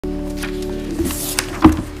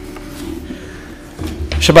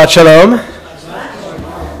Shabbat Shalom.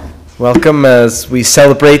 Welcome as we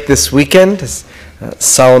celebrate this weekend as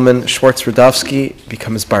Solomon Schwartz-Radovsky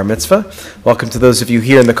becomes bar mitzvah. Welcome to those of you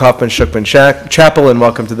here in the Kaufman Shukman Chapel, and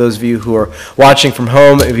welcome to those of you who are watching from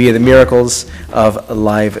home via the miracles of a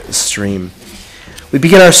live stream. We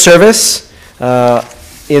begin our service on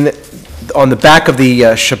the back of the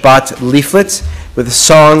Shabbat leaflet with a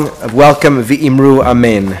song of welcome, V'imru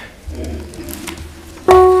Amen.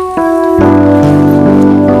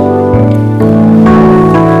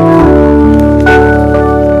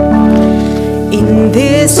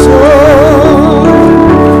 This whole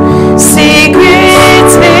sacred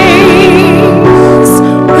space,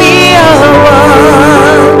 we are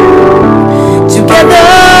one.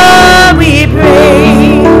 Together we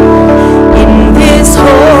pray. In this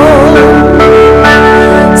whole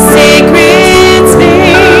sacred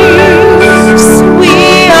space, we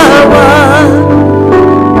are one.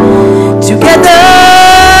 Together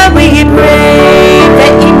we pray.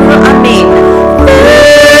 Ve'imru Amen.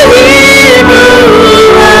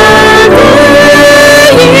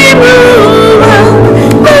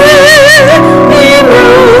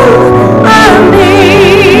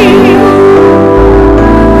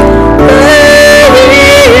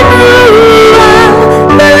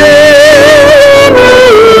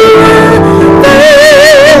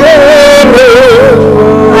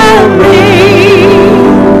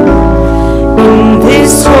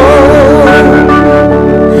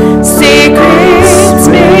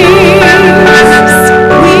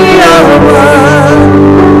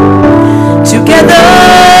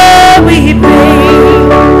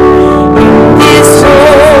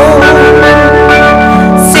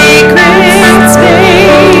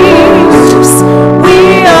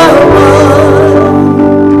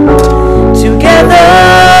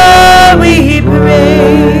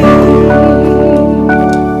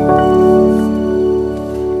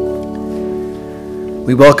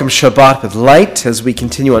 We welcome Shabbat with light as we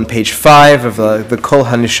continue on page 5 of the Kol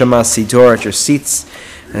HaNeshama Sidor at your seats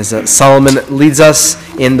as Solomon leads us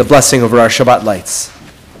in the blessing over our Shabbat lights.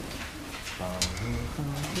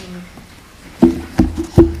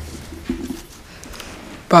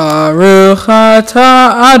 Baruch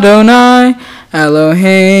atah Adonai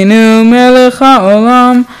Eloheinu melech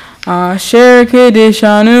haolam asher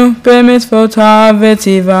kiddushanu b'mitzvotav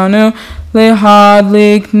v'tzivanu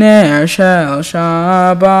Lehadlik ner shel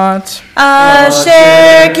Shabbat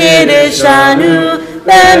Asher kiddushanu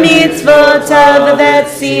b'mitzvotav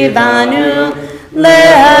v'tzivanu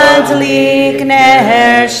lehadlik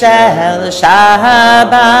ner shel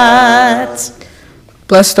Shabbat.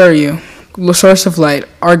 Blessed are you, source of light,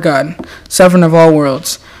 our God, sovereign of all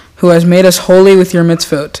worlds, who has made us holy with your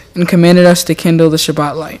mitzvot and commanded us to kindle the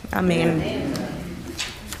Shabbat light. Amen.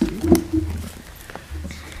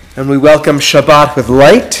 And we welcome Shabbat with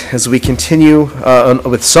light as we continue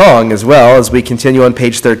with song as well, as we continue on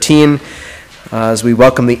page 13, as we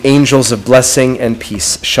welcome the angels of blessing and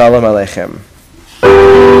peace. Shalom Aleichem.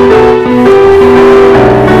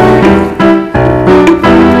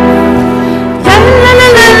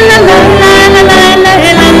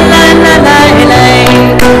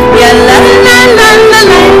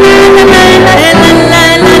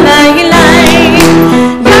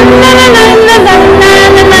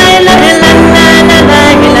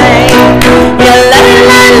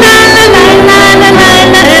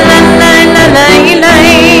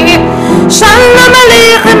 Shalom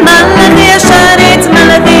Aleichem,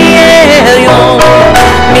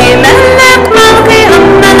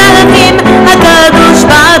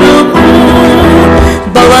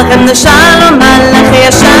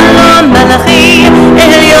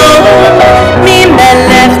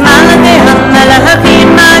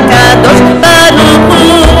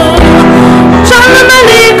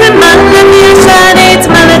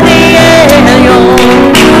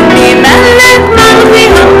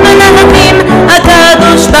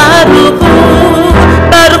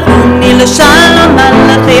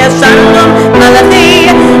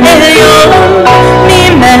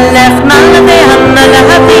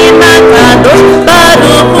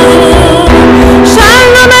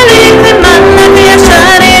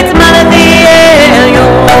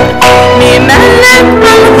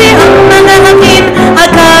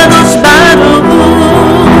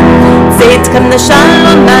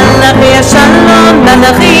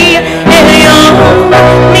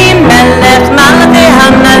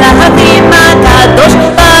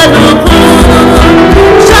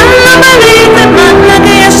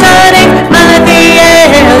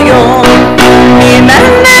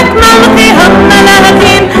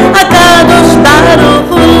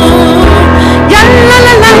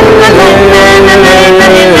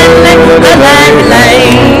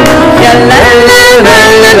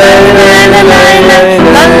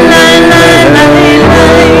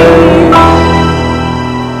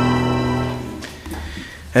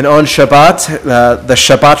 on Shabbat, the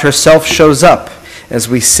Shabbat herself shows up as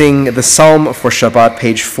we sing the Psalm for Shabbat,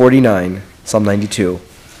 page 49, Psalm 92.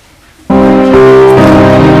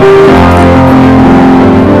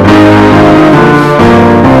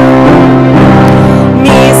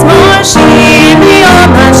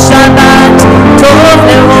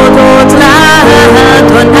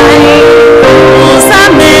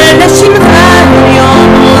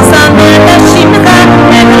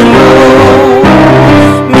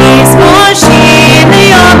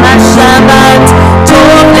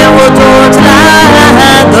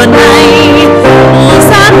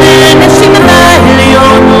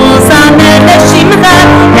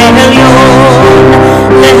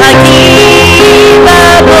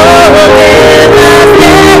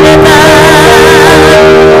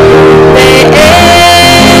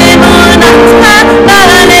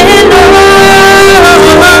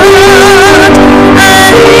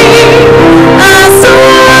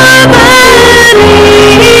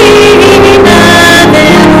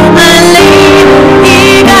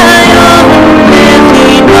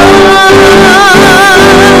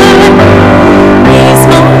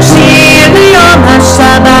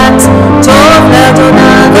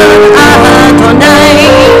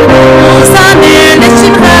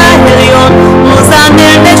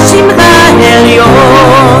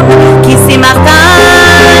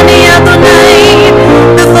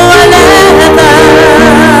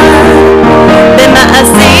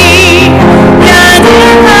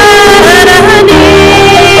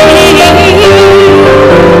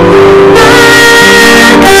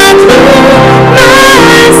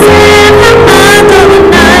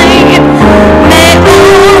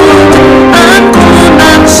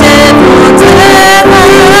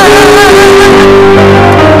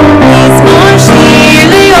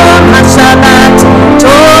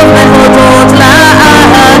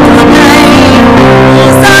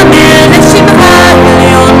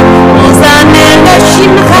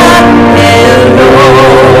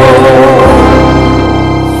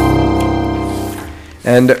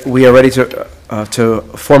 And we are ready to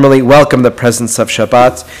formally welcome the presence of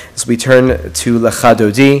Shabbat as we turn to Lecha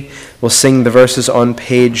Dodi. We'll sing the verses on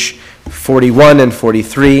page 41 and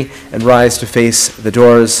 43 and rise to face the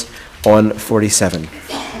doors on 47.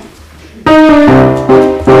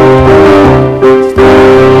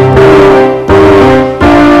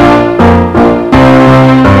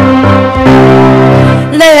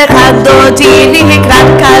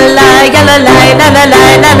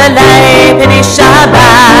 בני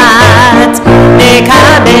שבת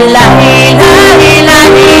לקבל לילה לילה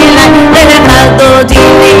לילה ללכת דודי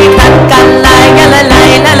לקראת כלילה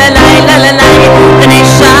לילה לילה לילה בני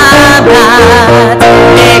שבת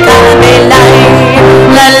לקבל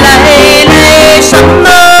לילה לילה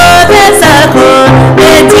שמות הזכור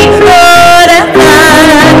ותקרור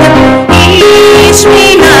אחד איש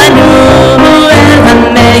ממנו אל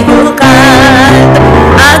המיוחד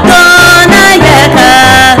אדוני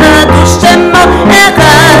יקר שמו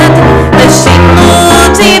אחד ושימו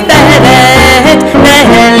תפארת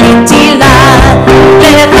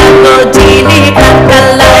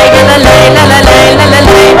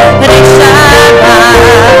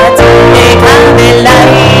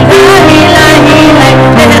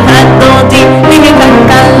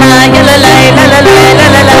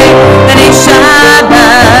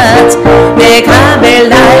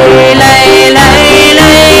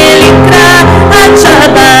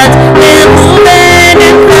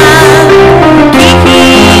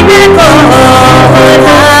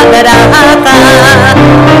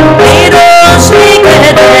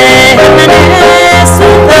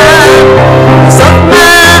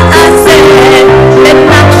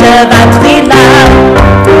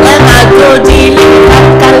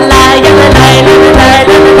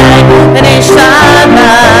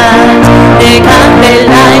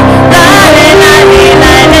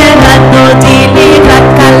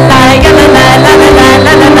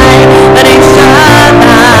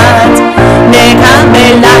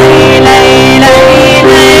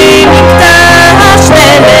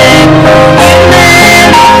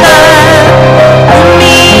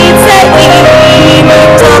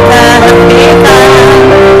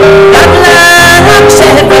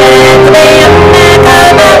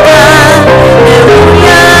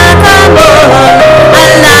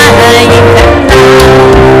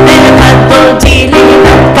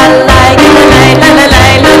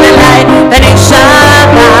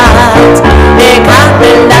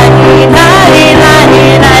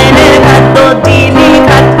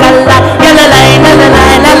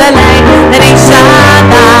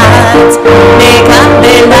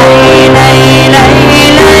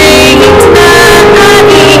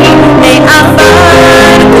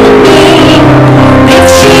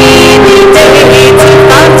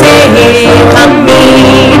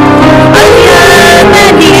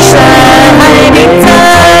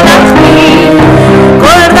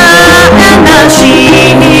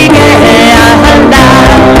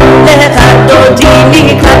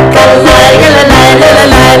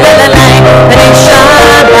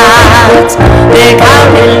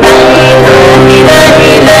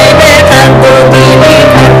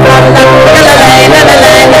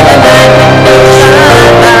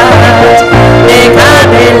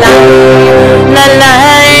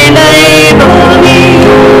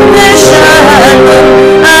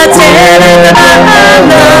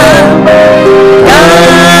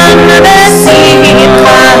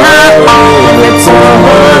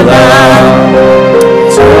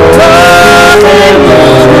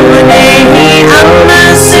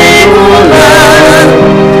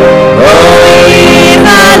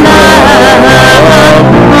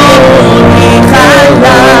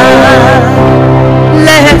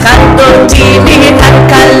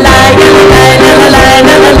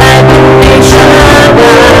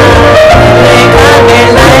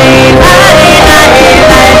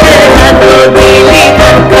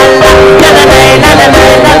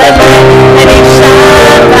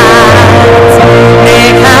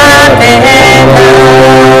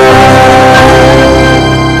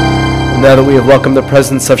Now that we have welcomed the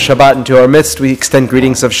presence of Shabbat into our midst, we extend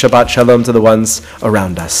greetings of Shabbat Shalom to the ones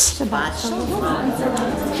around us. Shabbat Shalom.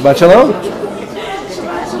 Shabbat Shalom.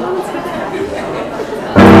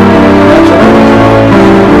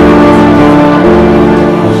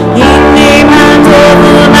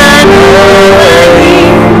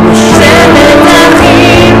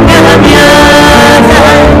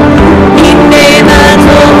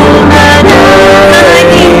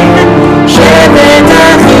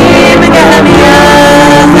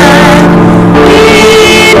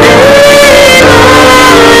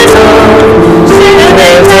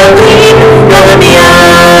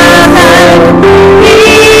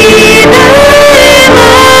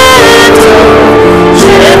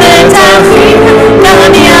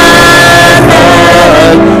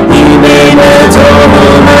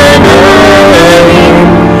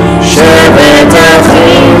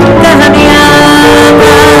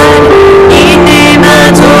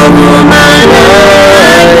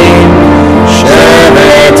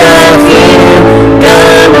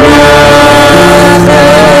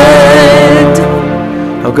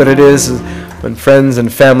 How good it is when friends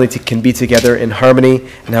and family can be together in harmony,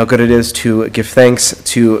 and how good it is to give thanks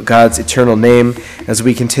to God's eternal name as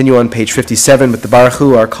we continue on page 57 with the Baruch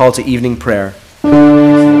Hu, our call to evening prayer.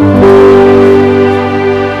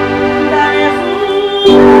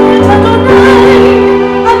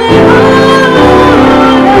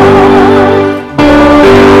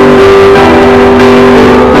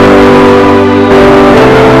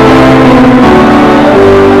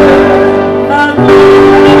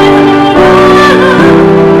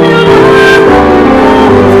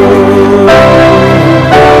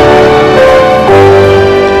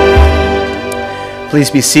 Please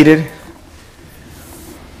be seated.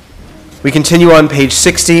 We continue on page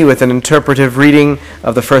 60 with an interpretive reading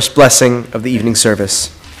of the first blessing of the evening service.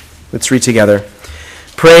 Let's read together.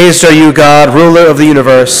 Praised are you, God, ruler of the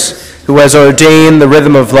universe, who has ordained the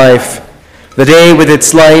rhythm of life. The day with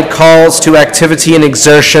its light calls to activity and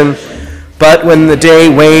exertion, but when the day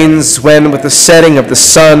wanes, when with the setting of the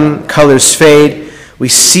sun colors fade, we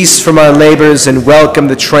cease from our labors and welcome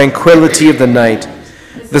the tranquility of the night.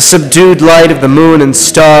 The subdued light of the moon and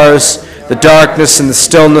stars, the darkness and the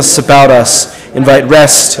stillness about us invite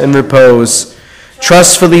rest and repose.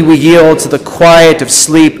 Trustfully we yield to the quiet of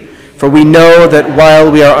sleep, for we know that while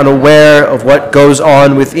we are unaware of what goes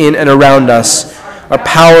on within and around us, our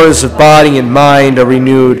powers of body and mind are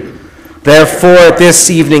renewed. Therefore, at this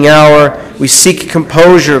evening hour, we seek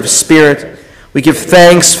composure of spirit. We give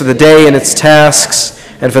thanks for the day and its tasks,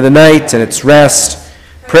 and for the night and its rest.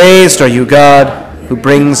 Praised are you, God, who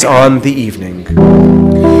brings on the evening.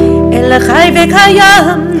 El חי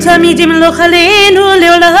וקיים, תמיד ימלוך עלינו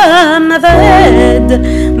לעולם אבד.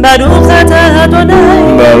 ברוך אתה אדוני,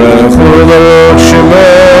 Baruch Hu Shemo.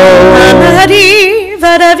 אמרי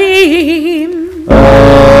ורבים.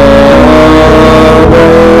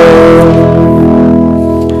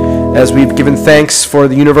 As we've given thanks for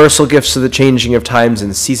the universal gifts of the changing of times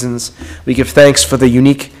and seasons, we give thanks for the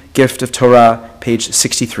unique gift of Torah, page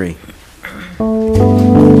 63.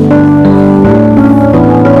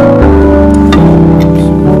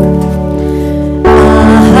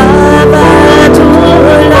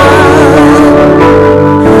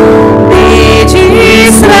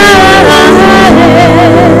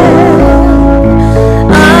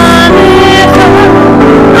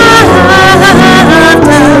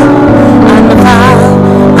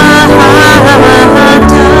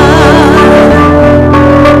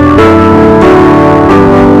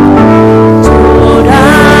 Torah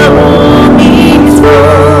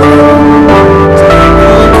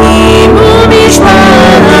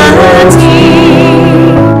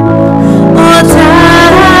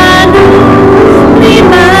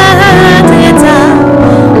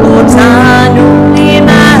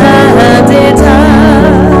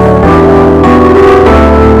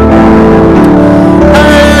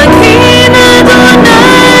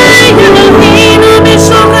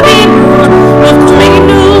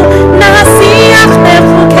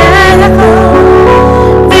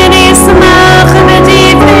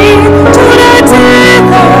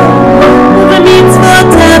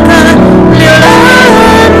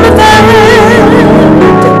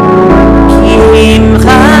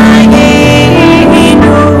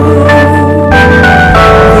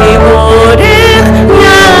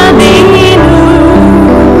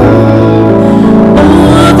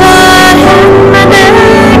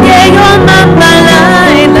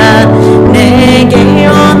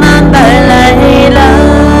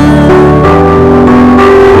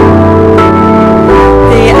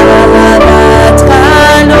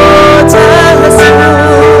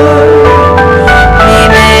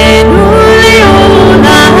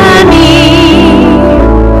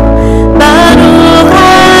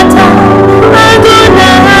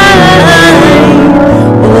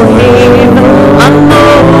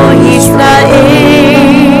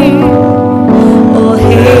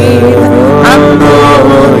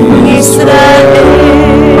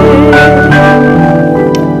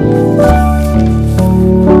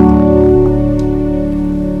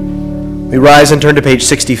rise and turn to page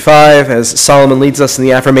 65 as Solomon leads us in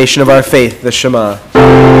the affirmation of our faith, the Shema.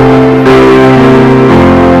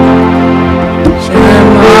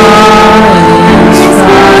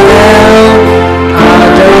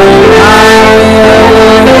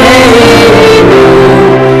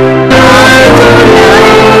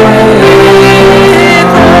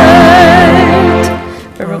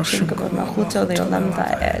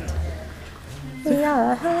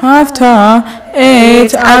 Avta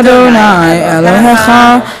et Adonai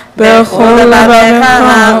Elohecha bechol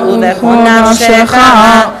levavecha ubechol nafshecha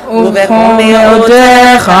ubechol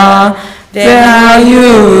meodecha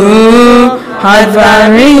vehayu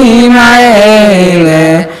hadvarim haele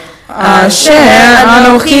asher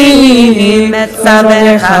Anochi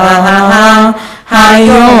metzavecha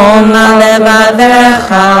hayom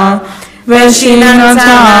levavecha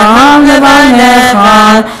ושיננתם לבניך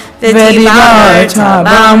ודיברת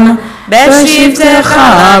בם בשבתך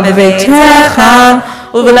בביתך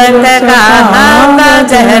ובלכתך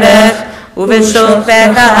בדרך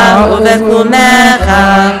ובשופך ובקומך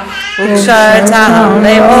וקשרתם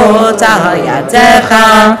לאות על ידך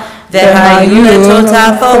והיו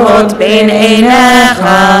תותפות בין עיניך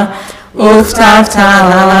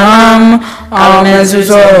וכתבתם על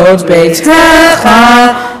מזוזות ביתך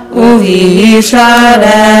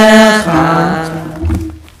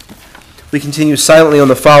We continue silently on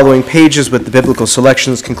the following pages with the biblical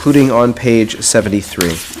selections, concluding on page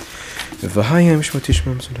 73.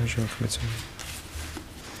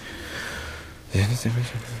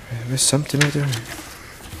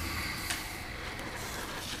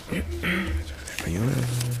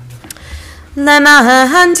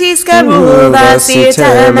 למען תזכרו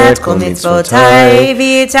ועשיתם את כל מצוותיי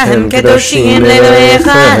והייתם קדושים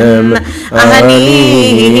לאלוהיכם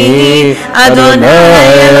אני אדוני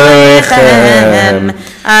אלוהיכם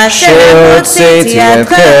אשר הוצאתי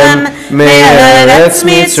אתכם מארץ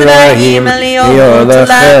מצרים להיות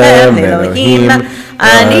לכם אלוהים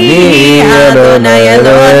אני אדוני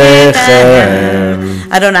אלוהיכם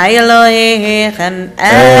אדוני אלוהיכם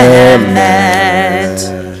אמת.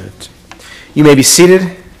 You may be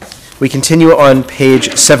seated. We continue on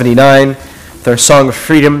page 79 with our song of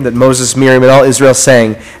freedom that Moses, Miriam, and all Israel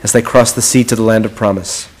sang as they crossed the sea to the land of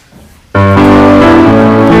promise.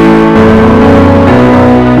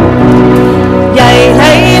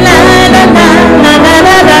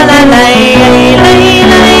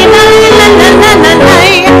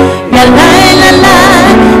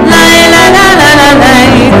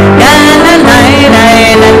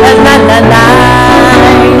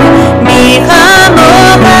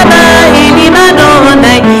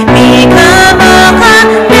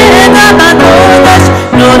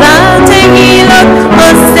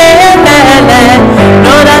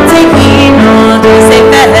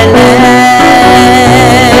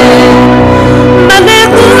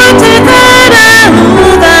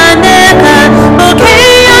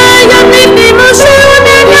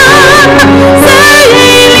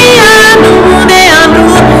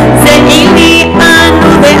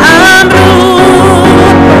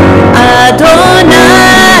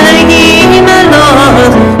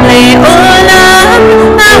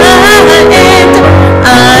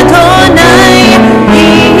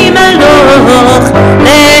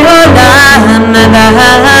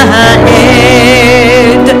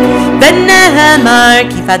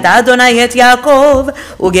 אדוני את יעקב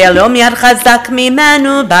וגאלו מיד חזק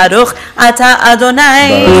ממנו ברוך אתה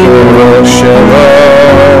אדוני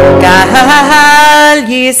קהל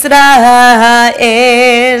ישראל.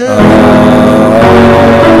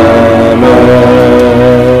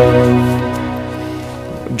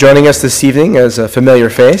 Joining us this evening as a familiar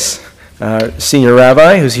face, Senior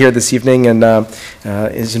Rabbi, who's here this evening and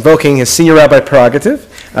is invoking his Senior Rabbi prerogative.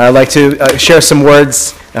 I'd like to share some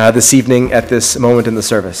words this evening at this moment in the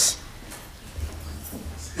service.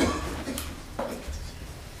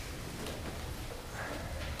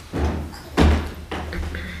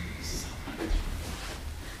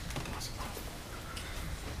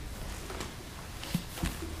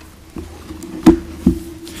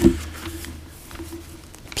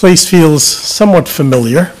 Place feels somewhat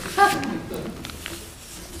familiar.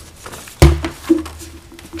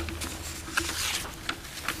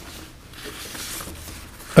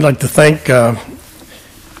 I'd like to thank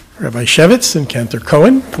Rabbi Shevitz and Cantor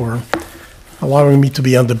Cohen for allowing me to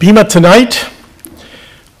be on the Bima tonight.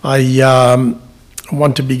 I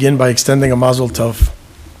want to begin by extending a mazel tov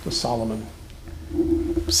to Solomon.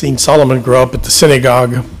 Seeing Solomon grow up at the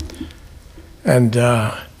synagogue, and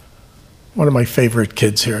one of my favorite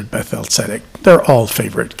kids here at Beth-El Tzedek. They're all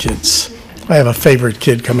favorite kids. I have a favorite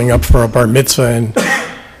kid coming up for a bar mitzvah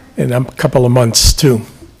in a couple of months too.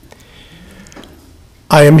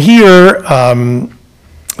 I am here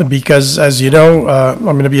because, as you know, I'm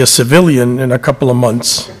going to be a civilian in a couple of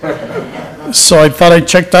months. So I thought I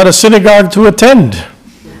checked out a synagogue to attend.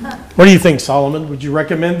 What do you think, Solomon? Would you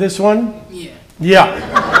recommend this one? Yeah.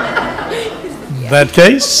 Yeah. In that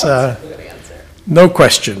case, no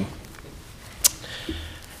question.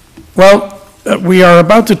 Well, we are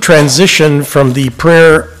about to transition from the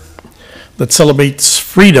prayer that celebrates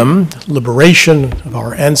freedom, liberation of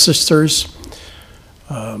our ancestors,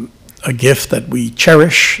 a gift that we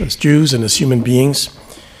cherish as Jews and as human beings,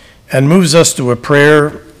 and moves us to a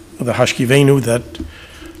prayer, the Hashkivenu, that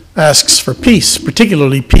asks for peace,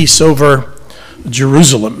 particularly peace over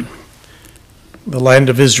Jerusalem, the land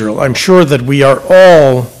of Israel. I'm sure that we are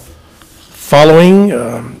all following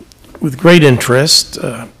with great interest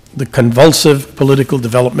the convulsive political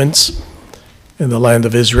developments in the land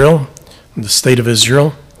of Israel, in the state of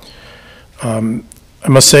Israel. I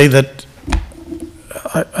must say that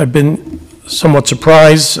I've been somewhat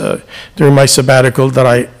surprised during my sabbatical that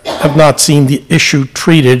I have not seen the issue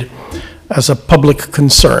treated as a public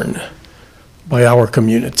concern by our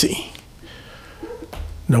community.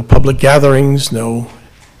 No public gatherings, no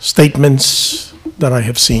statements that I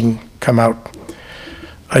have seen come out.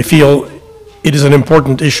 I feel it is an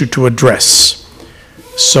important issue to address.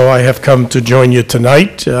 So I have come to join you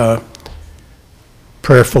tonight,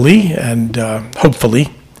 prayerfully and hopefully,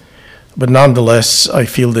 but nonetheless, I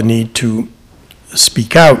feel the need to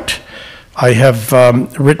speak out. I have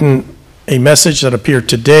written a message that appeared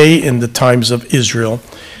today in the Times of Israel,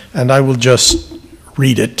 and I will just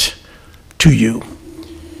read it to you.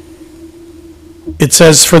 It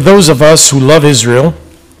says, "For those of us who love Israel,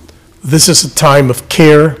 this is a time of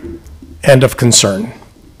care and of concern.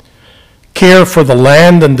 Care for the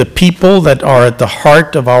land and the people that are at the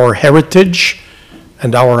heart of our heritage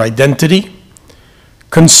and our identity.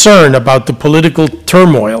 Concern about the political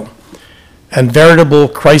turmoil and veritable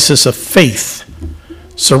crisis of faith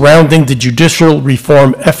surrounding the judicial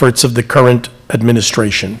reform efforts of the current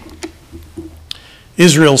administration.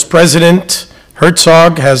 Israel's President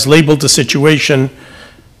Herzog has labeled the situation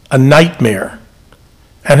a nightmare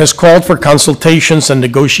and has called for consultations and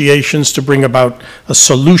negotiations to bring about a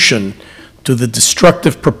solution to the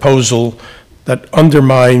destructive proposal that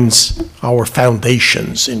undermines our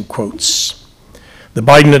foundations," in quotes. The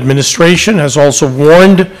Biden administration has also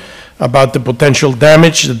warned about the potential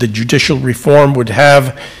damage that the judicial reform would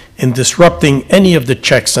have in disrupting any of the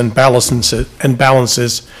checks and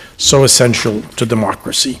balances so essential to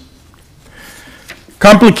democracy.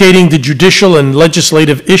 Complicating the judicial and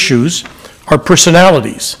legislative issues are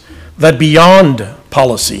personalities that, beyond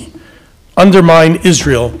policy, undermine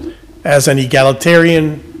Israel as an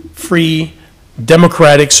egalitarian, free,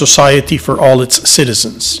 democratic society for all its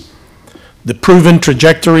citizens. The proven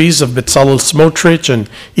trajectories of Bezalel Smotrich and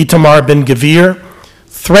Itamar Ben-Gvir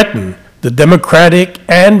threaten the democratic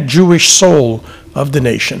and Jewish soul of the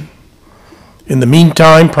nation. In the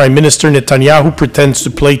meantime, Prime Minister Netanyahu pretends to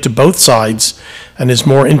play to both sides and is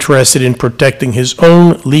more interested in protecting his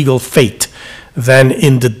own legal fate than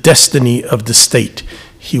in the destiny of the state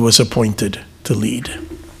he was appointed to lead.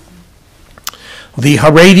 The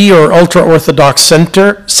Haredi, or ultra-Orthodox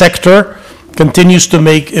sector, continues to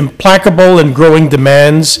make implacable and growing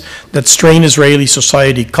demands that strain Israeli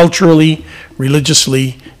society culturally,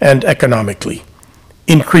 religiously, and economically.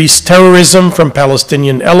 Increased terrorism from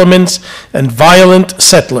Palestinian elements and violent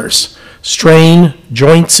settlers strain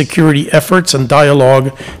joint security efforts and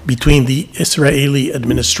dialogue between the Israeli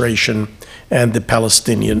administration and the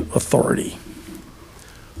Palestinian Authority.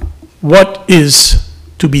 What is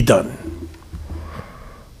to be done?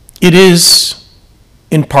 It is,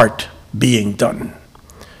 in part, being done.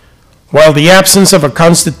 While the absence of a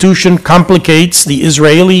constitution complicates the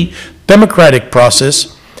Israeli democratic process,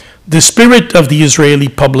 the spirit of the Israeli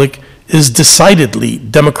public is decidedly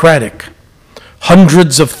democratic.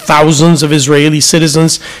 Hundreds of thousands of Israeli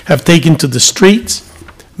citizens have taken to the streets.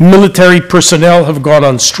 Military personnel have gone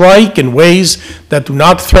on strike in ways that do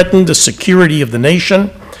not threaten the security of the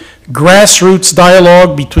nation. Grassroots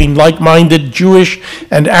dialogue between like-minded Jewish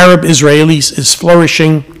and Arab Israelis is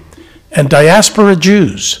flourishing, and diaspora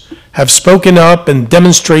Jews have spoken up and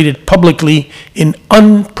demonstrated publicly in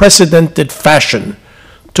unprecedented fashion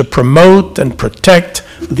to promote and protect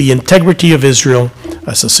the integrity of Israel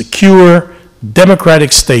as a secure,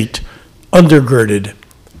 democratic state undergirded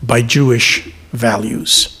by Jewish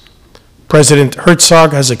values. President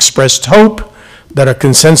Herzog has expressed hope that a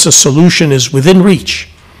consensus solution is within reach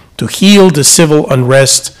to heal the civil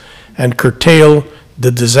unrest and curtail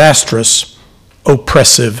the disastrous,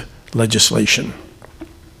 oppressive legislation.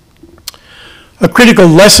 A critical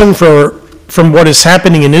lesson for from what is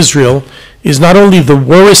happening in Israel is not only the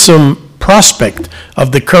worrisome prospect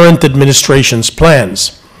of the current administration's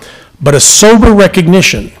plans, but a sober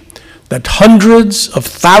recognition that hundreds of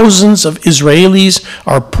thousands of Israelis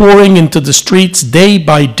are pouring into the streets day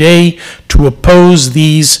by day to oppose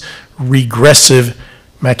these regressive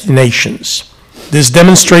machinations. This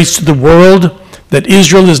demonstrates to the world that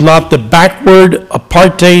Israel is not the backward,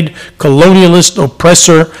 apartheid, colonialist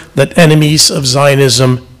oppressor that enemies of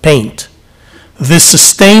Zionism paint. This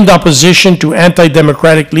sustained opposition to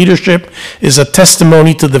anti-democratic leadership is a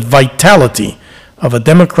testimony to the vitality of a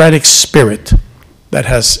democratic spirit that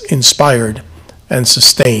has inspired and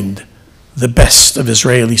sustained the best of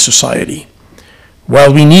Israeli society.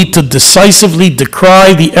 While we need to decisively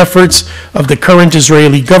decry the efforts of the current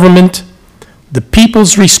Israeli government, the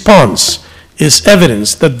people's response is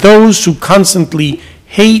evidence that those who constantly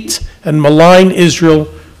hate and malign Israel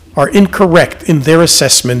are incorrect in their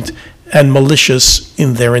assessment and malicious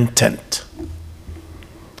in their intent.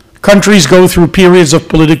 Countries go through periods of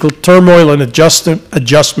political turmoil and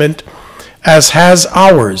adjustment, as has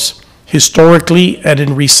ours, historically and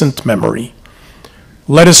in recent memory.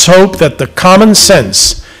 Let us hope that the common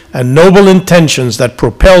sense and noble intentions that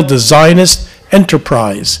propelled the Zionist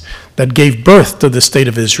enterprise that gave birth to the State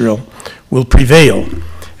of Israel will prevail,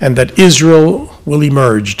 and that Israel will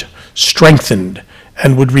emerge strengthened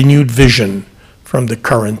and with renewed vision from the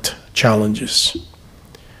current challenges.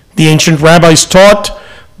 The ancient rabbis taught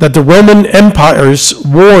that the Roman Empire's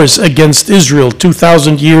wars against Israel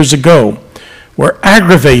 2,000 years ago were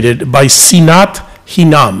aggravated by sinat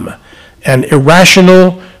hinam, an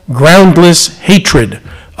irrational, groundless hatred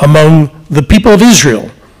among the people of Israel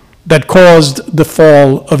that caused the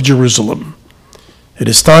fall of Jerusalem. It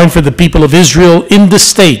is time for the people of Israel in the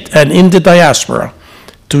state and in the diaspora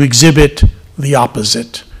to exhibit the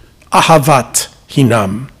opposite, ahavat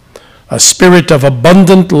hinam, a spirit of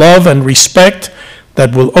abundant love and respect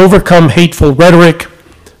that will overcome hateful rhetoric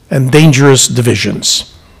and dangerous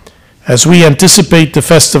divisions. As we anticipate the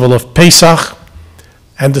festival of Pesach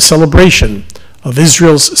and the celebration of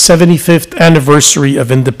Israel's 75th anniversary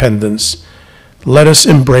of independence, let us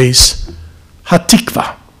embrace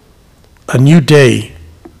Hatikva, a new day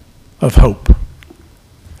of hope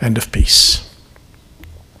and of peace.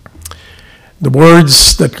 The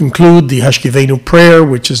words that conclude the Hashkivenu prayer,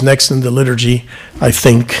 which is next in the liturgy, I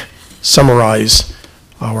think summarize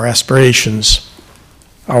our aspirations,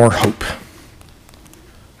 our hope.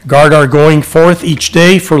 Guard our going forth each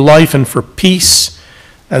day for life and for peace,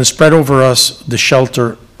 and spread over us the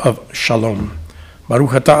shelter of shalom.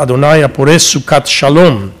 Baruch atah Adonai apores sukat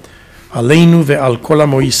shalom, aleinu ve'al kol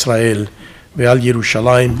amo Yisrael ve'al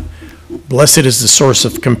Yerushalayim. Blessed is the source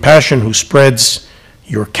of compassion who spreads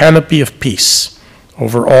your canopy of peace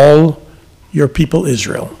over all your people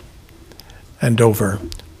Israel and over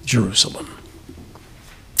Jerusalem.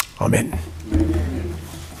 Amen.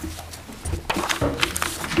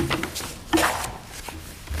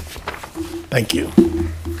 Thank you.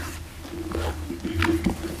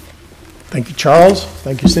 Thank you, Charles.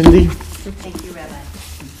 Thank you, Cindy. Thank you, Rabbi.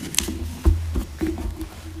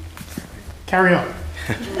 Carry on.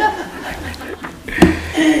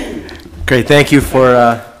 Great, thank you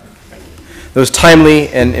for those timely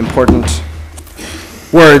and important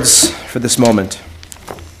words for this moment.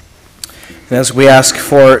 And as we ask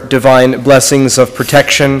for divine blessings of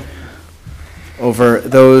protection over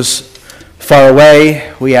those far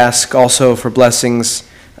away, we ask also for blessings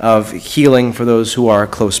of healing for those who are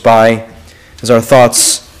close by. As our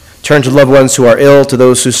thoughts turn to loved ones who are ill, to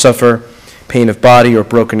those who suffer pain of body or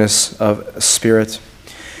brokenness of spirit,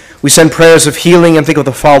 we send prayers of healing and think of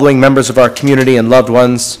the following members of our community and loved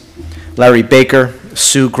ones: Larry Baker,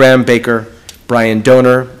 Sue Graham Baker, Brian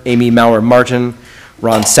Donor, Amy Maurer Martin,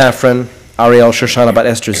 Ron Safran, Ariel Shoshana Bat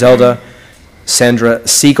Esther Zelda, Sandra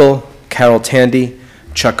Siegel, Carol Tandy,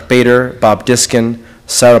 Chuck Bader, Bob Diskin,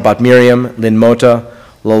 Sarah Bat Miriam, Lynn Mota,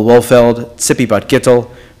 Lowell Wolfeld, Tzippi Bat Gittel,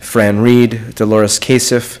 Fran Reed, Dolores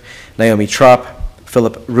Kasif, Naomi Tropp,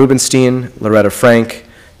 Philip Rubenstein, Loretta Frank,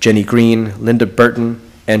 Jenny Green, Linda Burton,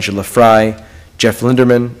 Angela Fry, Jeff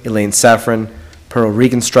Linderman, Elaine Safran, Pearl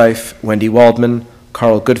Regenstreif, Wendy Waldman,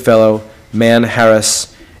 Carl Goodfellow, Man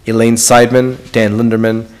Harris, Elaine Seidman, Dan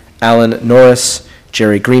Linderman, Alan Norris,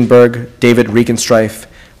 Jerry Greenberg, David Regenstreif,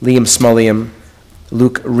 Liam Smulliam,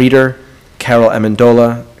 Luke Reeder, Carol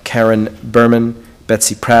Amendola, Karen Berman,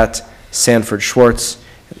 Betsy Pratt, Sanford Schwartz,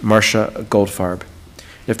 Marcia Goldfarb.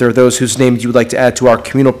 If there are those whose names you would like to add to our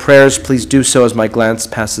communal prayers, please do so as my glance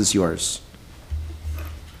passes yours.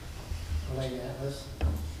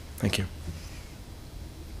 Thank you.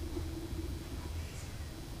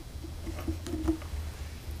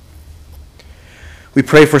 We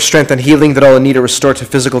pray for strength and healing, that all in need are restored to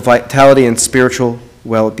physical vitality and spiritual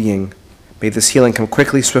well-being. May this healing come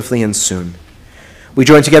quickly, swiftly, and soon. We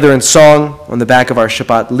join together in song on the back of our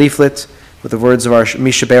Shabbat leaflet with the words of our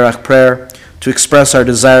Mishaberach prayer to express our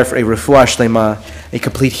desire for a refuah shlema, a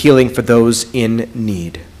complete healing for those in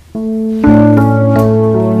need.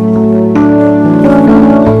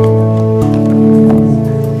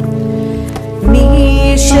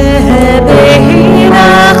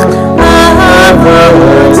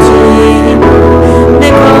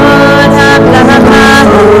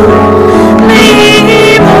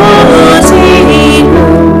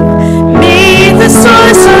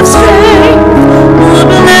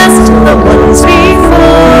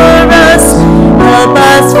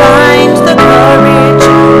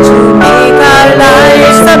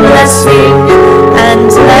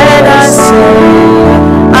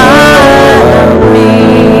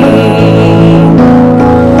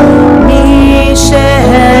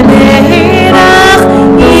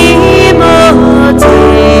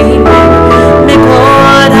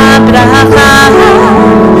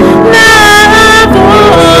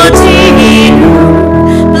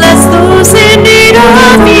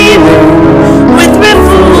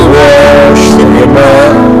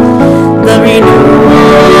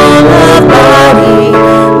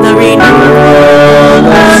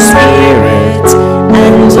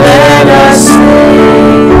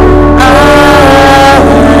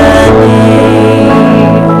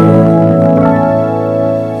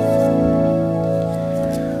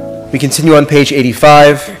 We continue on page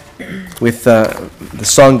 85 with the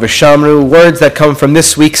song V'Shamru, words that come from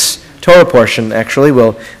this week's Torah portion. Actually,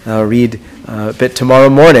 we'll read a bit tomorrow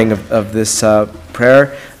morning of this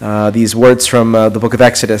prayer, these words from the book of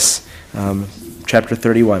Exodus, chapter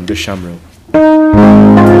 31, V'Shamru.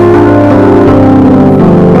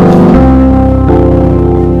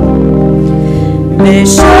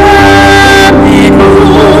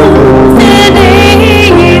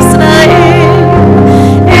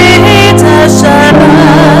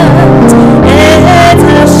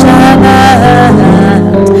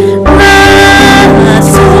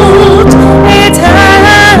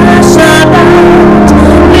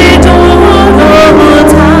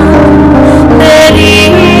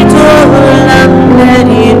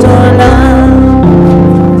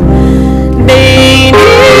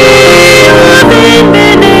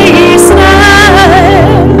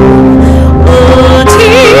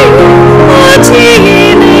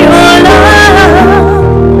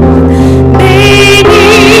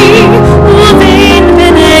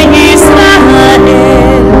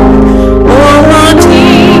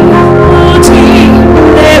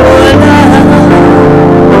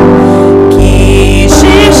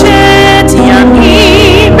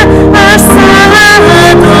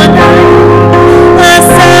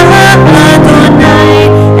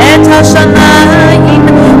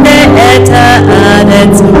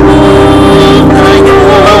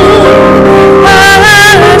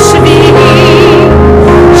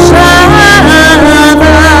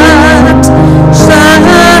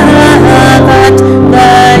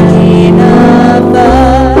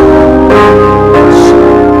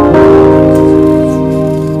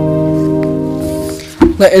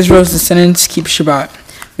 Let Israel's descendants keep Shabbat,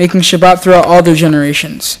 making Shabbat throughout all their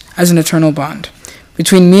generations, as an eternal bond.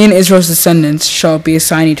 Between me and Israel's descendants shall it be a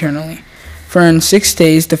sign eternally. For in 6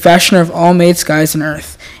 days the fashioner of all made skies and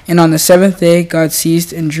earth, and on the seventh day God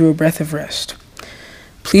ceased and drew a breath of rest.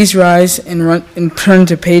 Please rise and turn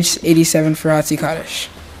to page 87 for Hatzi Kaddish.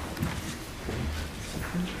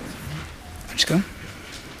 Let's go.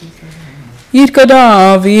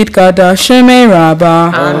 Yitkada v'yitkada shemei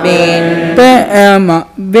Rabba. Amen.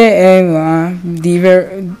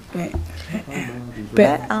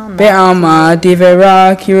 Be'alma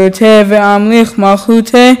divera kirute ve'amlich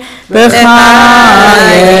malchute b'chayechon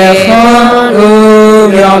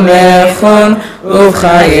u'yomechon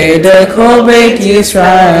u'chaye dekol Beit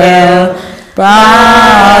Yisrael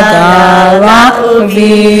ba'adala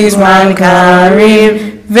v'zman karim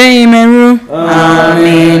ve'imeru.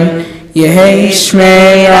 Amen. Yehi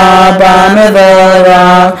shmei Rabba mevora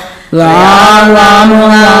la'alam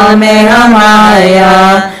u'lamei hamaya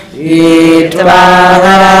Yitbarach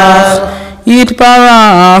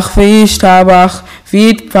v'yishtabach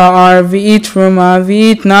v'yitpa'ar v'yitruma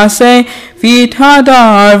v'yitnase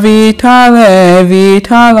v'yithadar v'yitale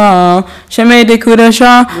v'yitala shemei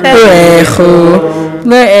dekudasha v'echu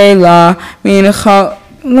le'ela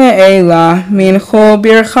mincho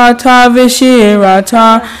birchata v'shirata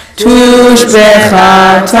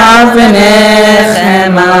tushbechata v'nechemata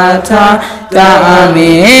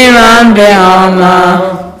da'amiram de'alma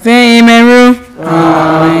Ve'emeru.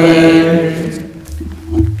 Amen.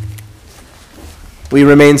 We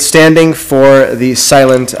remain standing for the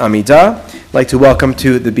silent Amidah. I'd like to welcome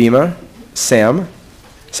to the Bima, Sam,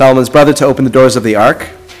 Solomon's brother, to open the doors of the Ark.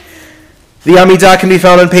 The Amidah can be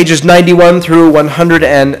found on pages 91 through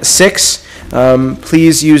 106.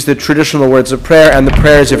 Please use the traditional words of prayer and the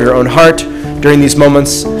prayers of your own heart during these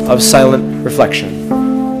moments of silent reflection.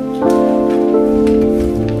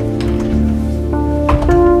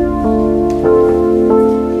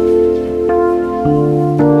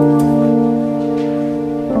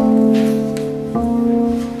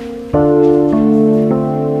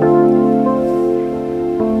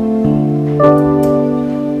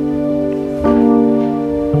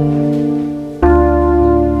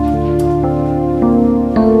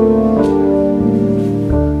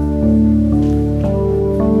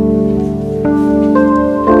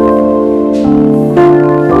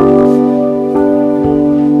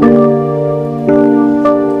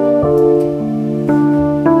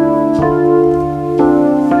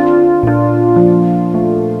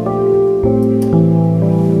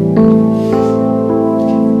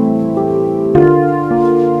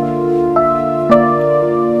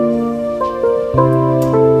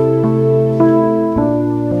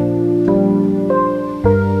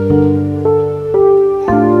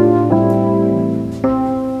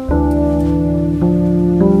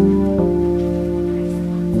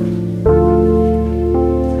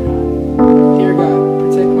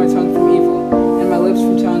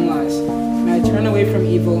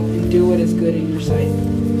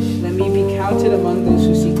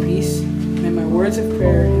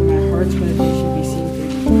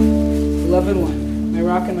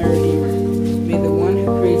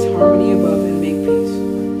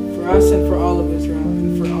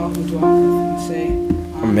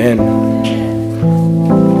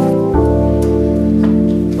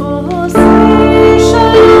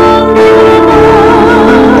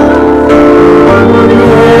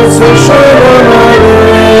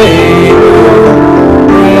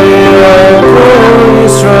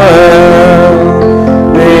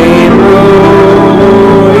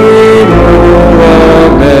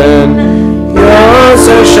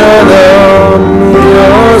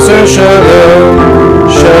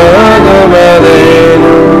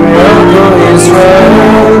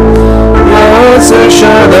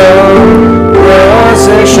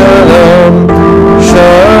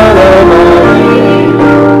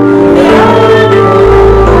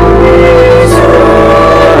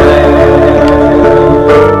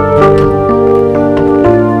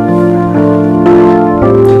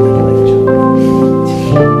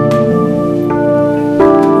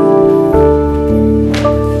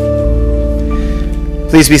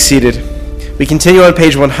 Please be seated. We continue on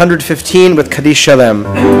page 115 with Kaddish Shalem.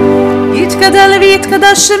 יתגדל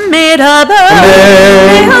ויתקדש שמי רבה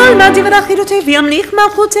ועל דברך חירותי וימליך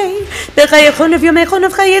מלכותי בחייכון וביומייכון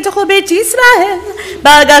ובחייתך בית ישראל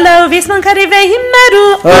בעגלה ובזמן קריב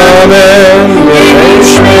והימרו אמן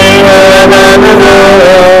וישמי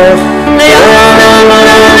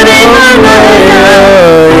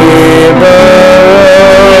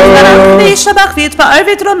וישבח ויתפאר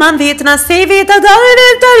ויתרומם ויתנשא ויתהדר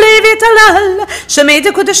ויתעלה ויתהלל שמי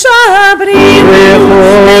דקודש הברית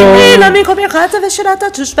אלא מכל ברכת ושירת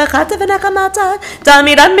תושבחת ונחמת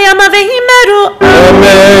תמירן בימה והימרו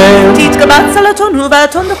אמן תתקבץ על אתון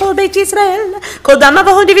ובאתון בכל בית ישראל כל דמה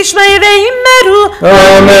והודי ושמי והימרו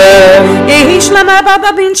אמן יהי שלמה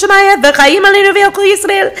בבא בן שמעיה וחיים עלינו ועל כל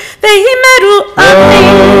ישראל והימרו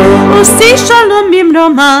אמן עושי שלום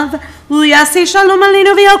ממרומיו ויעשה שלום עלינו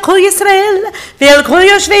ועל כל ישראל ועל כל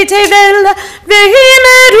יושבי תבל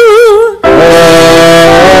והימרו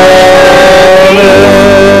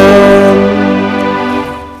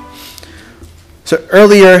So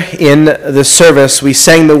earlier in the service, we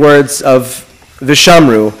sang the words of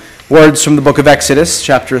Vishamru, words from the book of Exodus,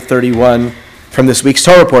 chapter 31, from this week's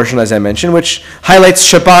Torah portion, as I mentioned, which highlights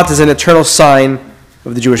Shabbat as an eternal sign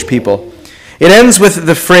of the Jewish people. It ends with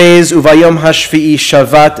the phrase, Uvayom hashvi'i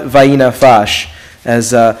shavat vayinafash,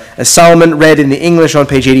 as Solomon read in the English on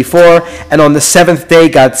page 84, and on the seventh day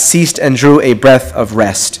God ceased and drew a breath of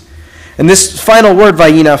rest. And this final word,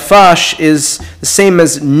 vayinafash, is the same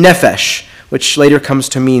as nefesh, which later comes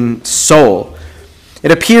to mean soul.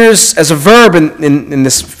 It appears as a verb in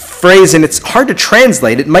this phrase, and it's hard to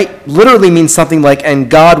translate. It might literally mean something like, and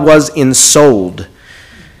God was ensouled.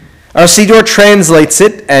 Our Siddur translates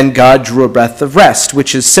it, and God drew a breath of rest,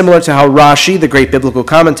 which is similar to how Rashi, the great biblical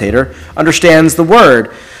commentator, understands the word.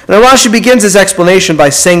 Now Rashi begins his explanation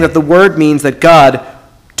by saying that the word means that God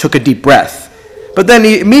took a deep breath. But then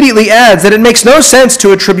he immediately adds that it makes no sense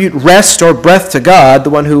to attribute rest or breath to God, the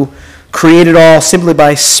one who created all, simply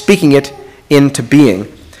by speaking it into being.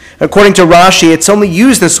 According to Rashi, it's only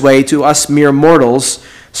used this way to us mere mortals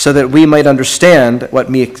so that we might understand what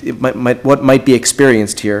might be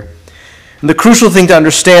experienced here. And the crucial thing to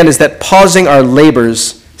understand is that pausing our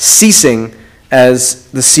labors, ceasing, as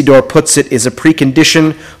the Siddur puts it, is a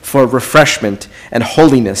precondition for refreshment and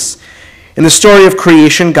holiness. In the story of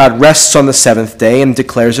creation, God rests on the seventh day and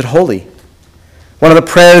declares it holy. One of the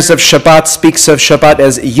prayers of Shabbat speaks of Shabbat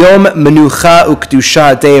as Yom Menucha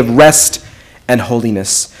Ukdusha, a day of rest and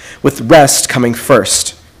holiness, with rest coming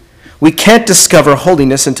first. We can't discover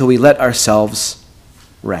holiness until we let ourselves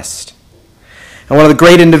rest. And one of the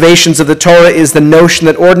great innovations of the Torah is the notion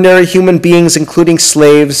that ordinary human beings, including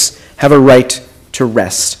slaves, have a right to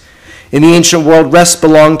rest. In the ancient world, rest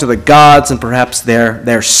belonged to the gods and perhaps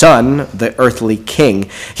their son, the earthly king.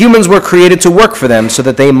 Humans were created to work for them so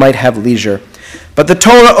that they might have leisure. But the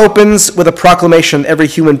Torah opens with a proclamation that every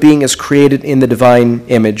human being is created in the divine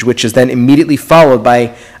image, which is then immediately followed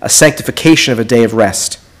by a sanctification of a day of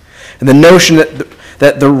rest. And the notion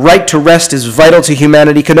that the right to rest is vital to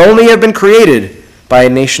humanity can only have been created by a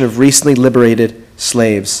nation of recently liberated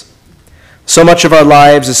slaves. So much of our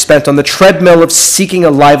lives is spent on the treadmill of seeking a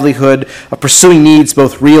livelihood, of pursuing needs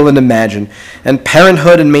both real and imagined. And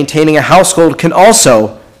parenthood and maintaining a household can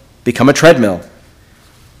also become a treadmill.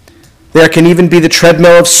 There can even be the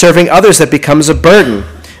treadmill of serving others that becomes a burden.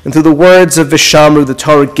 And through the words of Vishamru, the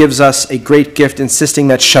Torah gives us a great gift, insisting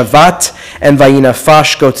that Shavat and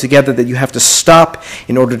Vayinafash go together, that you have to stop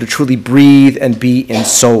in order to truly breathe and be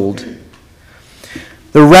ensouled.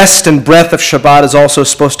 The rest and breath of Shabbat is also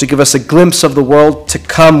supposed to give us a glimpse of the world to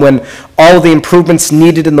come, when all the improvements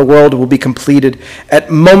needed in the world will be completed.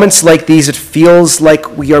 At moments like these, it feels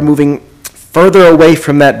like we are moving further away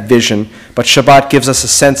from that vision, but Shabbat gives us a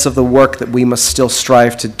sense of the work that we must still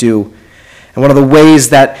strive to do. And one of the ways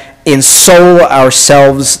that ensoul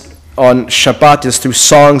ourselves on Shabbat is through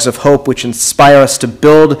songs of hope, which inspire us to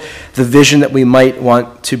build the vision that we might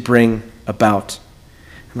want to bring about.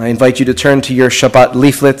 And I invite you to turn to your Shabbat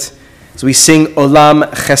leaflet as we sing Olam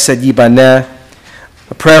Chesed Yibaneh,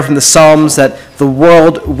 a prayer from the Psalms that the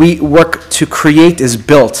world we work to create is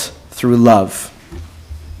built through love.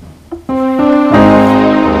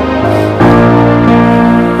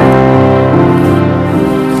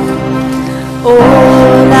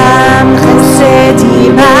 Olam Chesed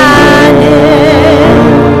Yibaneh,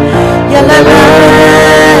 Ya la la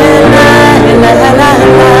la la la la.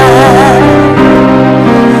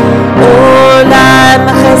 Olam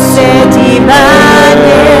Chesed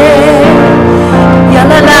Yibaneh, Ya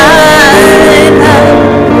la la la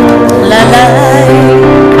la la.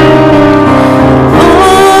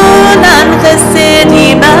 Olam Chesed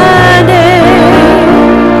Yibaneh,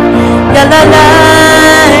 Ya la la.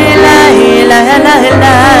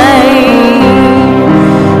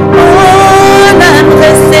 Olam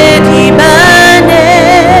Chesed Yibaneh,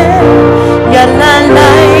 Ya la la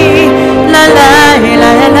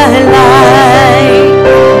la.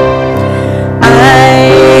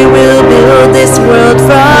 I will build this world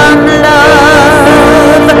from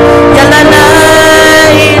love, Ya la la.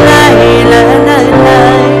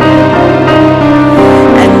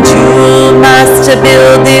 And you must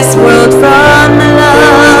build this world from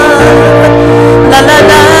love, la la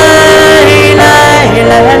la.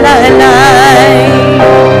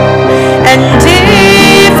 And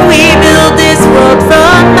if we build this world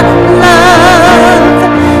from love,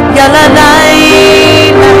 ya la la,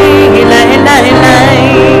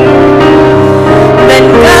 then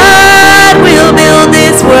God will build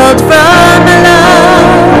this world from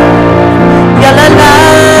love, ya la la.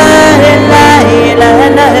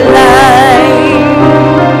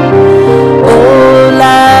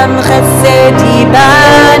 Olam Chesed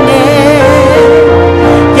Yibaneh,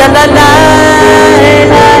 Ya la la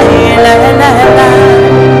la.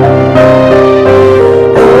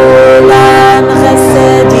 Olam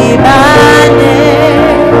Chesed Yibaneh,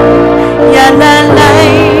 Ya la la.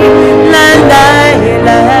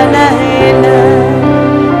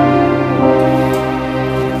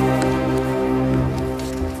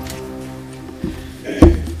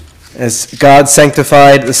 As God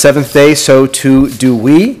sanctified the seventh day, so too do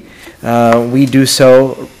we. We do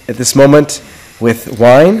so at this moment with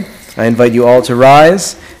wine. I invite you all to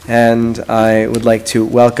rise, and I would like to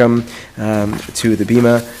welcome to the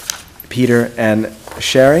Bima Peter and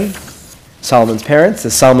Sherry, Solomon's parents,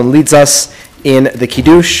 as Solomon leads us in the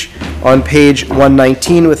Kiddush on page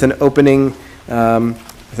 119 with an opening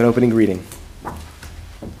reading.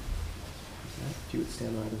 If you would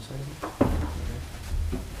stand on either side.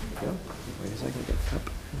 There you go. Wait a second, get the cup.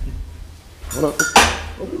 Hold on.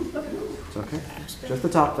 Oh. It's okay. Just the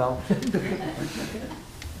top, Val.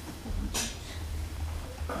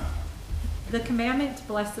 The commandment to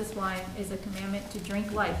bless this wine is a commandment to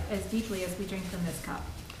drink life as deeply as we drink from this cup.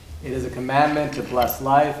 It is a commandment to bless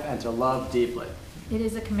life and to love deeply. It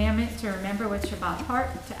is a commandment to remember with Shabbat heart,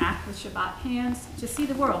 to act with Shabbat hands, to see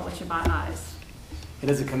the world with Shabbat eyes. It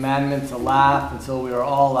is a commandment to laugh until we are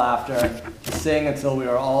all laughter, to sing until we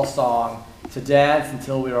are all song, to dance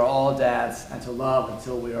until we are all dance, and to love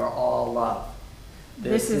until we are all love.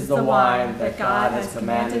 This is the wine that God has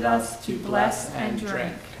commanded us to bless and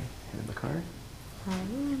drink. And the card.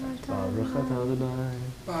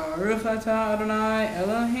 Baruch atah Adonai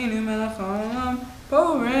Eloheinu melech haolam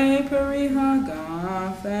borei peri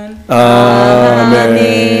hagafen.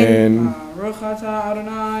 Amen. Baruch atah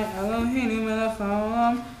Adonai Eloheinu melech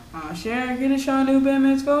haolam asher kiddushanu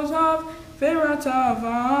b'mitzvotav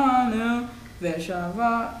v'ratavanu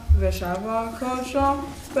v'shava kosho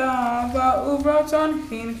b'ahava uvraton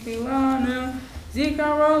chinchilanu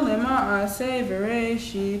zikaron lema'aseh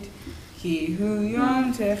v'reshit ki hu yom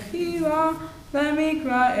techila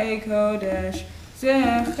lemikra kodesh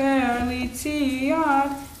zecher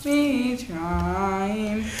litziat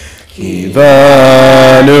mitzrayim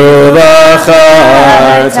Kivanu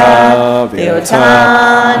v'charta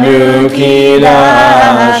v'yotanu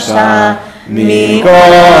kidashta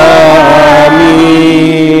mikol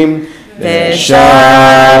amim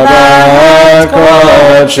v'shabat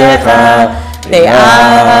kodshecha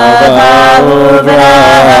v'ahava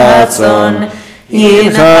uvratzon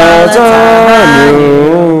yinchatanu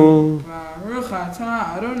Baruch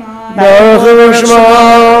atah Adonai Baruch Hu Shmo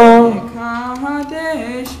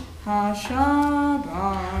Kadesh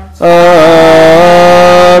HaShabbat.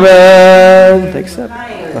 Amen. Take a sip.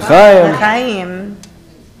 L'chaim. Chaim.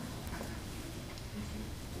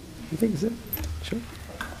 You take a sip? Sure.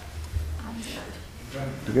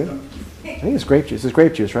 You good? I think it's grape juice. It's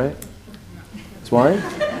grape juice, right? It's wine? I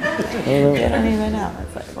don't know. I don't even know.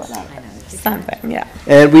 It's like, whatever. Something, yeah.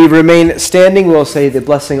 And we remain standing. We'll say the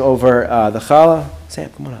blessing over the challah. Sam,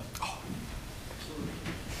 come on up. All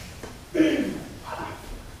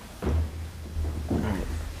right.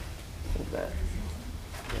 Hold that.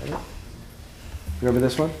 Got it? Remember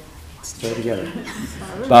this one? Let's try it together.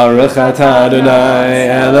 Baruch atah Adonai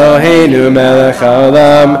Eloheinu melech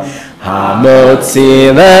haolam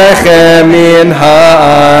hamotzi lechem min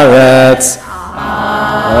haaretz.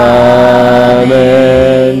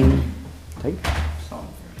 Amen. Take it.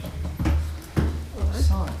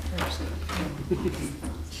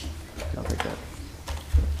 I'll take that.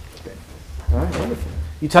 Okay. All right, wonderful.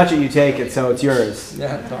 You touch it, you take it, so it's yours.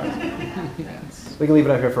 Yeah, darn. We can leave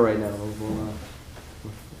it up here for right now.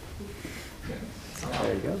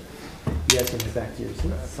 There you go. You guys can head back to your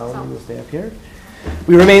seats. Solomon will stay up here.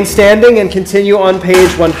 We remain standing and continue on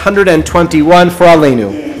page 121 for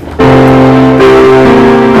Aleinu.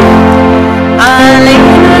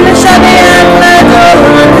 עלינו לשבח לדון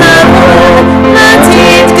הבא,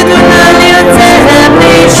 לעתיד גדולה ליוצא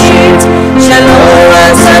בראשית, שלא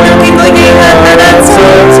עשנו כגויי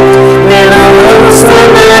הארצות, ולא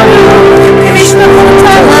שמנו כמשפחות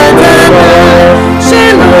האדמה,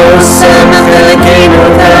 שלא שם חלקנו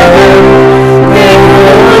בהם,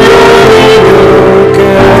 וגאלנו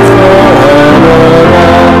ככל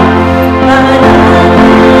העולם.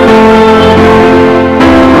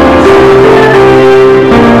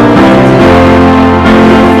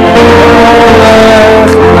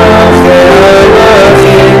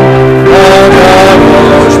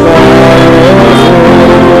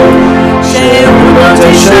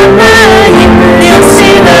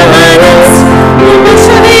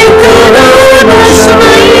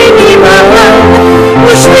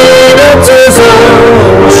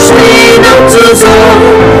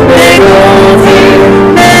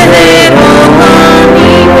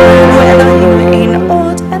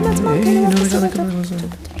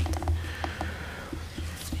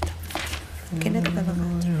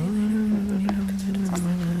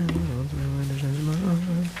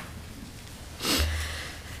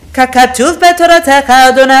 ככתוב בתורתך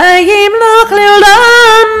אדוני ימלוך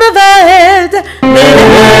לעולם ועד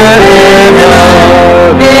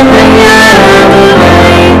בחייה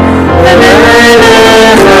אדוני ומלך על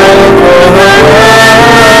כל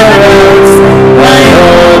הארץ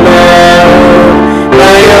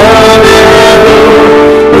ויאמרו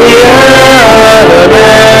יהיה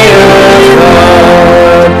אדוני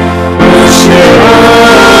אחד ושמעו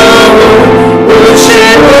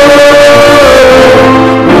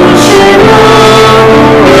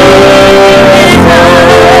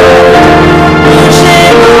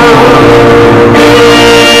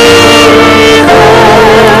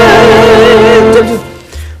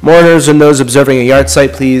Mourners and those observing a yard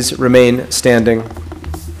site, please remain standing.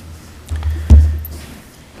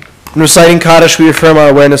 In reciting Kaddish, we affirm our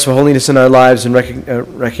awareness of holiness in our lives and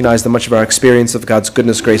recognize that much of our experience of God's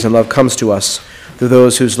goodness, grace, and love comes to us through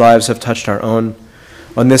those whose lives have touched our own.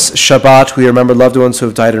 On this Shabbat, we remember loved ones who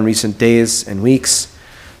have died in recent days and weeks.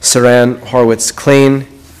 Saran Horowitz-Klain,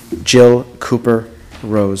 Jill Cooper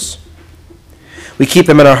Rose. We keep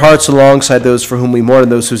them in our hearts alongside those for whom we mourn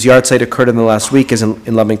and those whose yahrzeit occurred in the last week as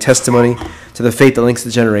in loving testimony to the faith that links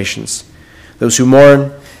the generations. Those who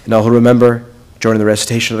mourn and all who remember, join in the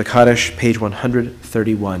recitation of the Kaddish, page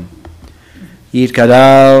 131. Yit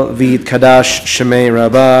Kadal, V'yit Kadash, Shemei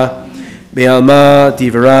Rabbah, Be'alma,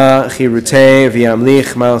 Divra, Chirute,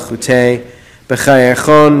 V'yamlich, Malchute,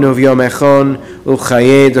 B'chayechon, Nuvyomechon,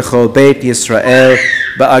 U'chaye Dechol Beit Yisrael,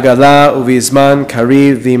 Ba'agala, U'vizman,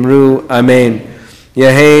 Kariv, V'imru, Amen.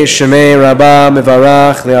 Yehei Shemei Rabbah,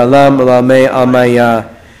 Mevarach, Le'alam, U'lalmei Almaya,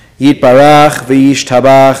 Yit Barach, V'yish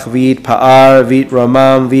Tabach, V'yit Pa'ar, V'yit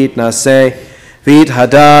Romam, V'yit Naseh, V'yit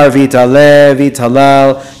Hadar, V'yit Aleh, V'yit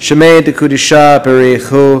Halal, Shemei Dekudisha,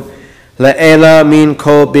 Berichu, Le'ela min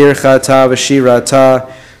kol birchata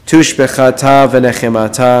v'shirata, tushbechata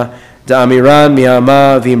v'nechemata, da'amiran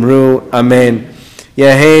mi'ama v'imru, Amen.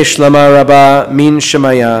 Yehei shlama rabba min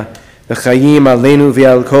shemaya, v'chayim aleinu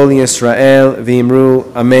v'al kol Yisrael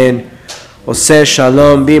v'imru, Amen. Oseh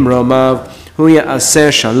shalom b'imromav, hu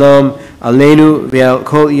ya'aseh shalom, aleinu v'al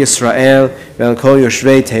kol Yisrael, v'al kol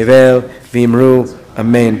yoshvei tevel, v'imru,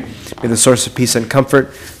 Amen. May the source of peace and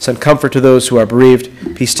comfort send comfort to those who are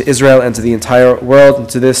bereaved, peace to Israel and to the entire world. And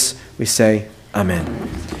to this we say, Amen.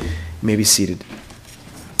 You may be seated.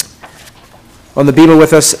 On the bima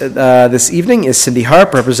with us this evening is Cindy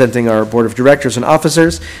Harp, representing our board of directors and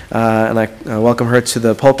officers, and I welcome her to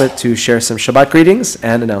the pulpit to share some Shabbat greetings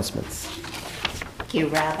and announcements. Thank you,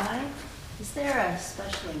 Rabbi. Is there a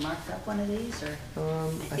specially marked up one of these, or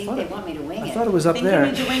I think they want me to wing it? I thought it was up there.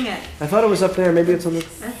 You need to wing it. I thought it was up there. Maybe it's on the...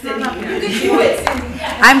 That's not up here. You can do it.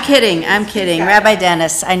 I'm kidding. Rabbi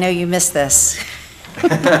Dennis, I know you missed this.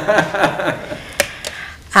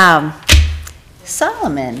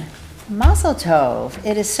 Solomon, Mazel Tov.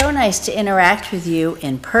 It is so nice to interact with you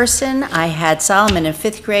in person. I had Solomon in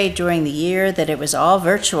 5th grade during the year that it was all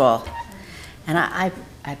virtual. And I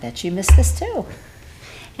bet you missed this too.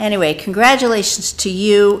 Anyway, congratulations to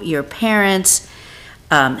you, your parents,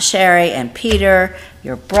 Sherry and Peter,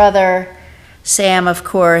 your brother, Sam, of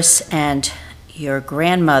course, and your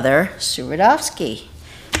grandmother, Sue Radofsky.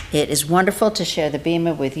 It is wonderful to share the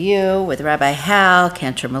bima with you, with Rabbi Hal,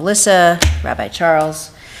 Cantor Melissa, Rabbi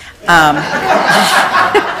Charles,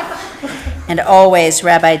 and always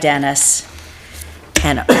Rabbi Dennis,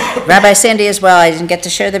 and Rabbi Sandy as well. I didn't get to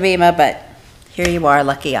share the bima, but here you are,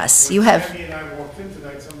 lucky us. You have... Jackie and I walked in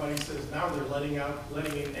tonight, somebody says now they're letting in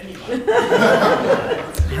anybody.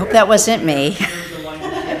 I hope that wasn't me.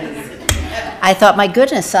 I thought, my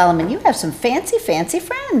goodness, Solomon, you have some fancy, fancy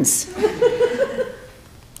friends.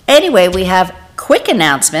 Anyway, we have quick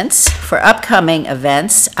announcements for upcoming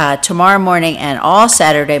events. Tomorrow morning and all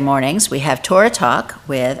Saturday mornings, we have Torah Talk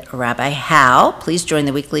with Rabbi Hal. Please join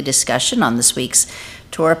the weekly discussion on this week's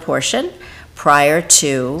Torah portion prior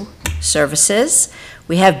to services.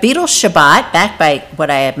 We have Beth-El Shabbat, backed by what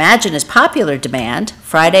I imagine is popular demand,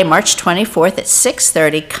 Friday, March 24th at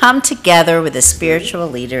 6:30. Come together with the spiritual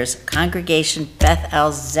leaders, Congregation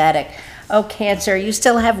Beth-El Zedek. Oh, Cancer, you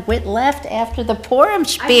still have wit left after the Purim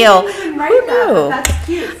spiel. I didn't even write that, but that's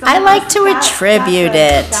cute. I like to attribute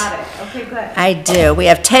it. Got it. Okay, good. I do. We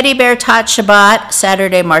have Teddy Bear Tot Shabbat,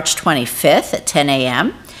 Saturday, March 25th at 10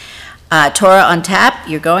 a.m. Torah on Tap,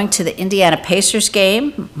 you're going to the Indiana Pacers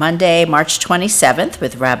game, Monday, March 27th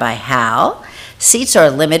with Rabbi Hal. Seats are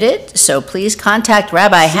limited, so please contact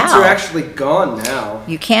Rabbi Hal. Seats are actually gone now.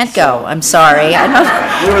 You can't go, I'm sorry. I know.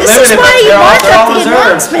 We were This is limited, why but you marked they're all up the reserved.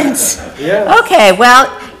 announcements. Yeah. Okay,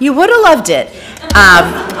 well, you would have loved it.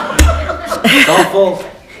 It's all full.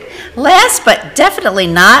 Last but definitely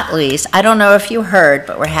not least, I don't know if you heard,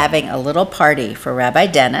 but we're having a little party for Rabbi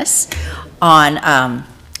Dennis on,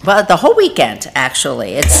 well, the whole weekend,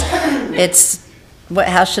 actually. It's what?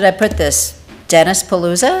 How should I put this? Dennis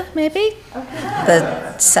Palooza, maybe? Okay.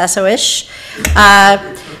 The Sasso-ish.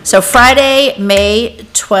 So Friday, May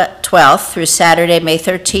 12th through Saturday, May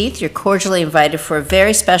 13th, you're cordially invited for a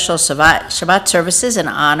very special Shabbat services in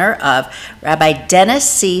honor of Rabbi Dennis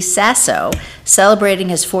C. Sasso, celebrating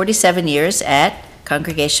his 47 years at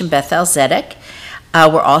Congregation Beth-El Zedek.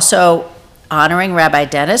 We're also honoring Rabbi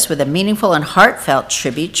Dennis with a meaningful and heartfelt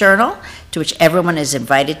tribute journal to which everyone is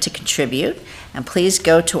invited to contribute. And please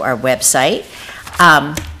go to our website.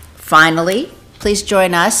 Finally, please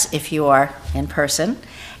join us if you are in person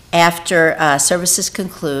after services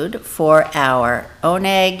conclude for our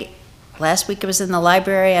Oneg last week it was in the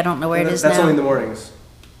library. I don't know where it is now. That's only in the mornings.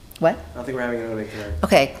 What? I don't think we're having it today.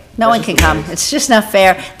 Okay, no one can come. It's just not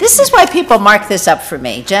fair. This is why people mark this up for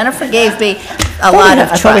me. Jennifer gave me a lot of I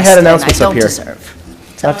trust, thought we had and I announcements up don't here. deserve.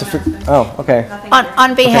 Oh, okay.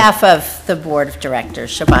 On behalf of the Board of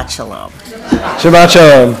Directors, Shabbat Shalom. Shabbat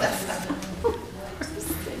Shalom.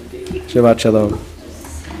 Shabbat Shalom.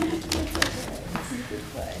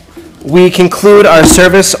 We conclude our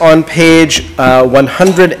service on page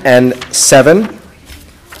 107.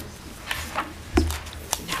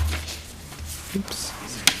 Oops.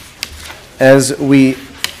 As we...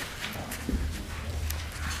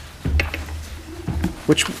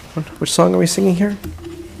 Which song are we singing here?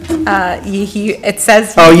 It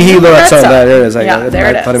says. Oh, Yehi L'Ratzon. There it is. Yeah, there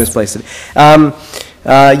it is. I thought I misplaced it.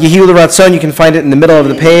 Yehi L'Ratzon, you can find it in the middle of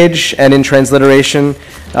the page and in transliteration.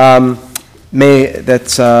 May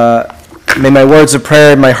my words of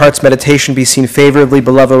prayer and my heart's meditation be seen favorably,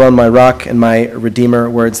 beloved alone, my rock and my redeemer,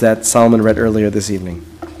 words that Solomon read earlier this evening.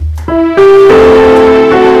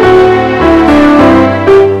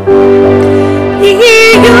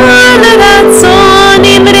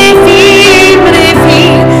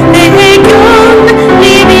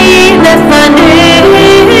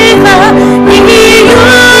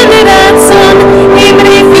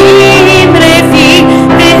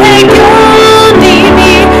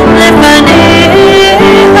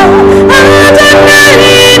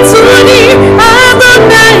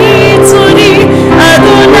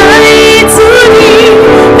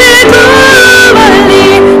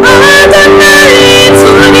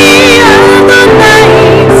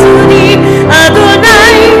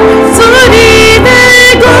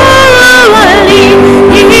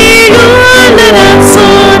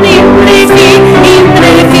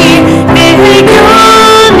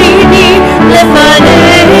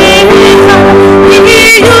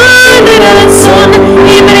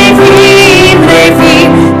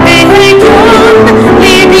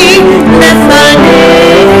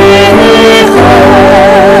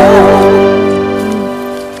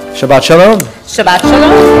 Shabbat Shalom. Shabbat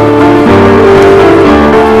Shalom.